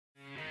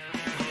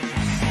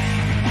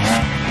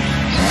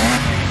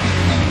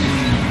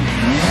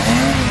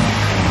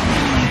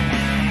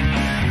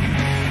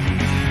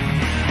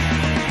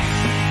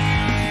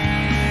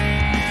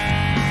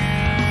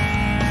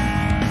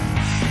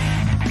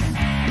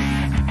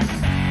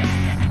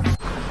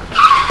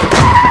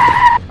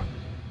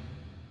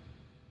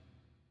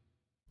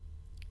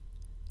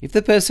If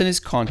the person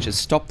is conscious,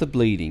 stop the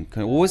bleeding.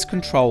 Can always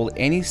control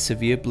any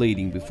severe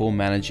bleeding before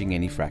managing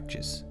any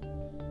fractures.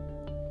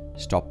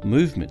 Stop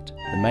movement.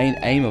 The main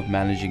aim of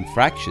managing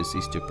fractures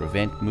is to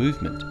prevent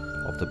movement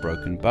of the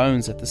broken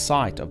bones at the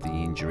site of the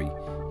injury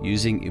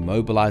using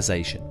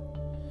immobilization.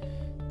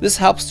 This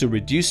helps to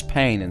reduce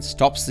pain and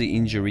stops the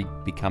injury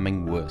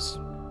becoming worse.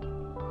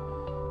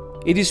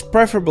 It is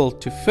preferable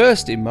to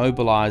first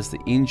immobilize the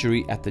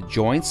injury at the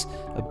joints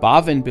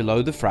above and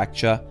below the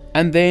fracture,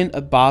 and then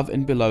above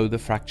and below the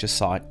fracture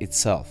site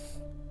itself.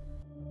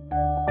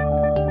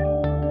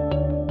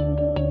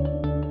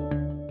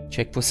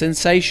 Check for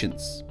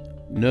sensations,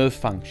 nerve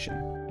function.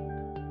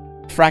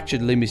 If the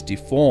fractured limb is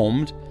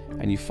deformed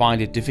and you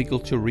find it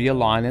difficult to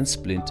realign and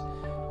splint,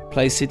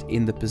 place it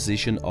in the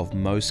position of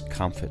most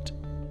comfort.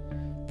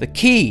 The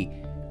key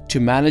to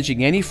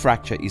managing any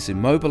fracture is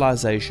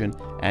immobilization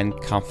and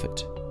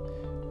comfort.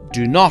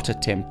 Do not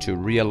attempt to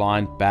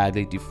realign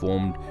badly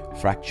deformed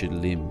fractured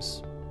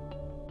limbs.